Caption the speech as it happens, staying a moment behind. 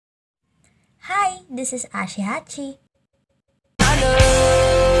this is Ashi Hachi. I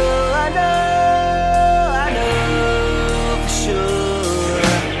know for sure.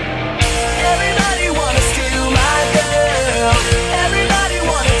 Everybody wanna steal my girl. Everybody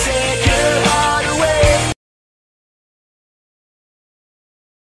wanna take her heart away.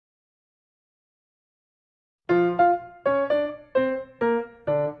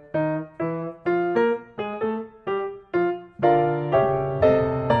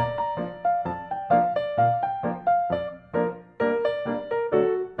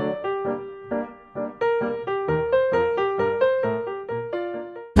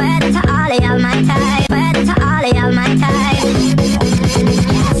 To all of y'all my type, to all of y'all my type.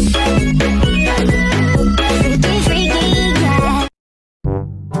 Freaky, freaky, yeah.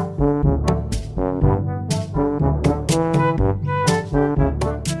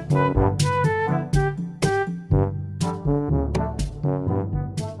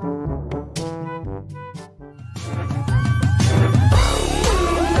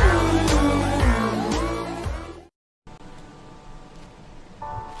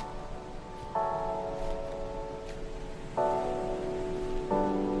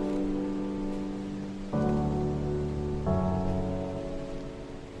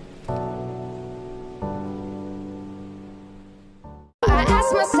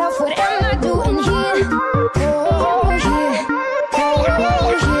 Myself, what am I doing here? Oh, here. Oh,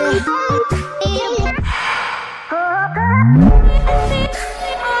 here.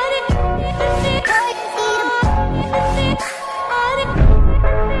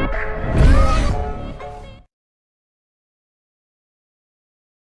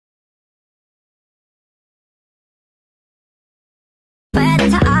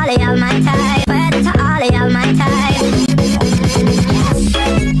 To all of y'all my type, to all of y'all my type.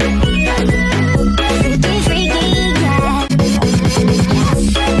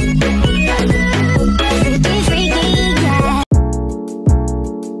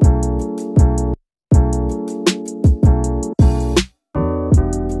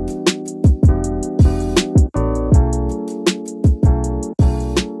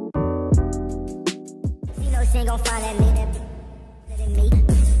 Ain't gon' find that me, that me.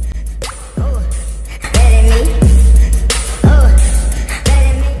 Oh, better than me. Oh, better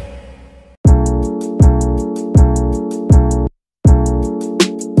than me.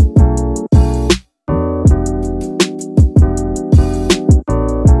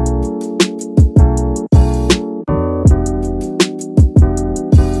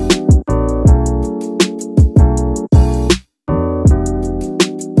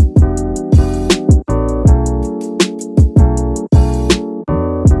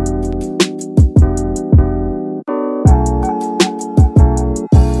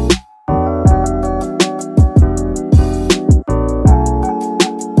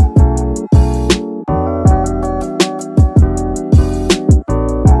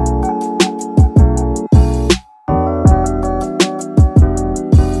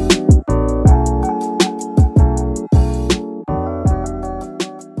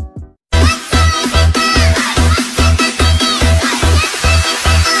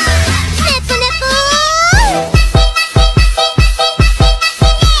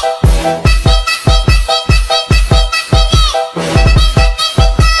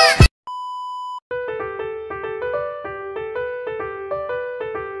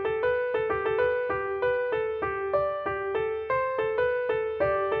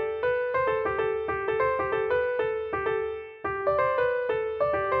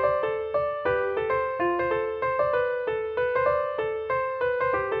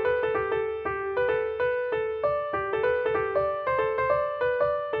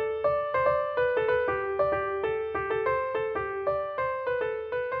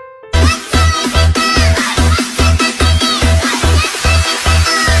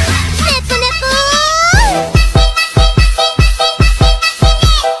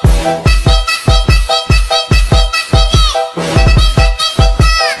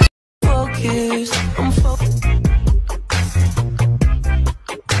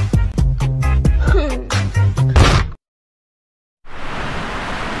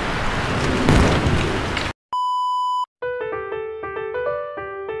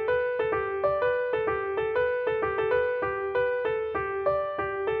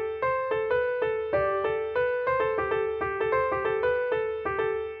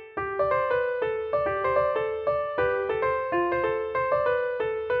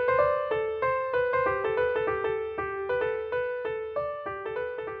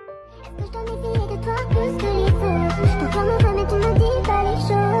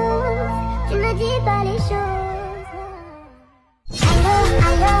 Allô,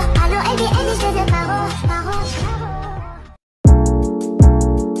 allô, allô, et bien, elle est chez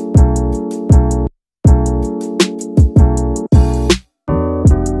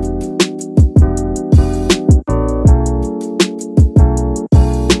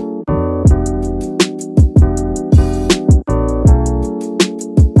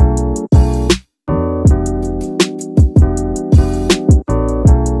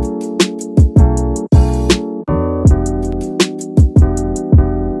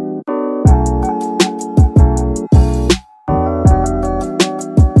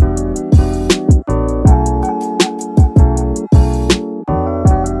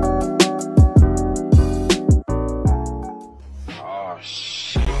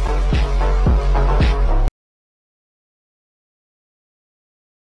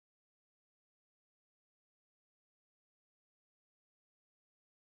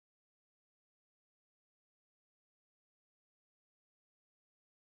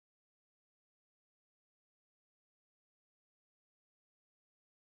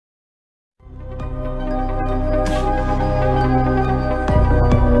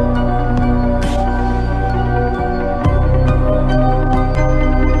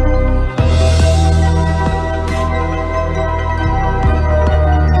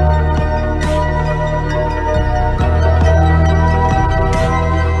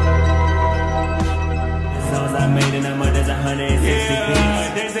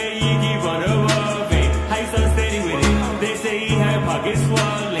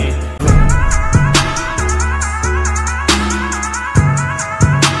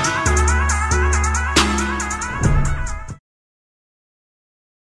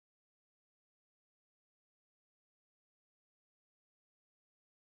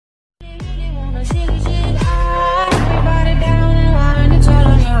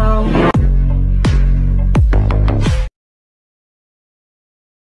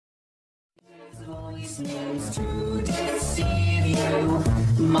Seems to deceive you.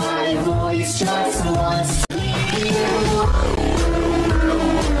 My voice just wants to hear you.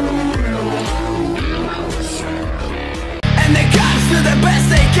 And the cops do the best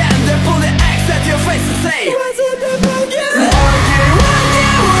they can. They pull the X at your face and say, what's in the bucket?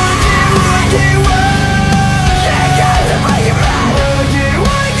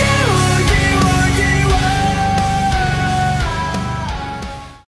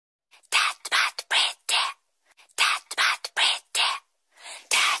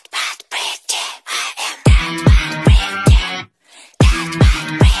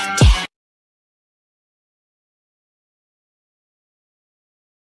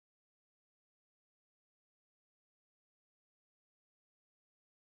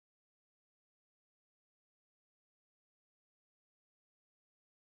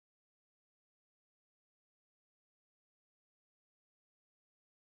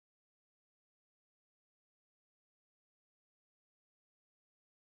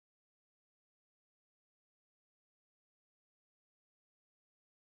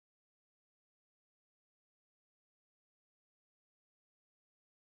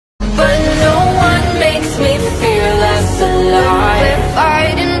 But no one makes me feel less alive. We're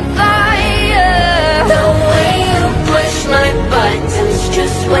fighting fire. The way you push my buttons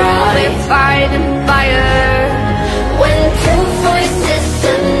just right. We're fighting fire. When two voices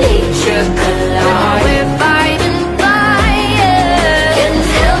of nature collide. We're fighting fire. Can't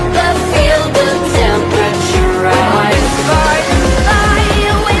help but feel the temperature rise. We're fighting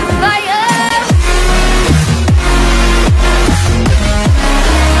fire with fire.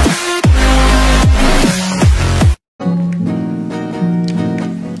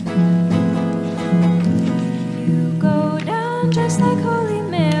 Just like Holy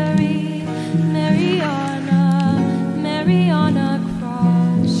Mary, Mary on a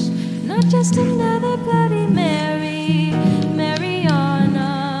cross. Not just another Bloody Mary, Mary on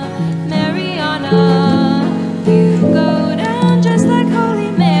a. You go down just like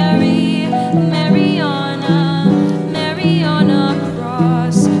Holy Mary, Mary on a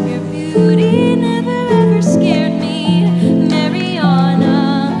cross. Your beauty never ever scared me, Mary on a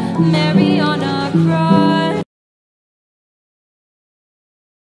cross.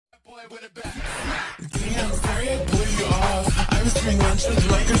 Damn, sorry I blew you off. I was doing lunch with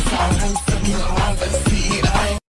Microsoft. I'm sucking off a CEO.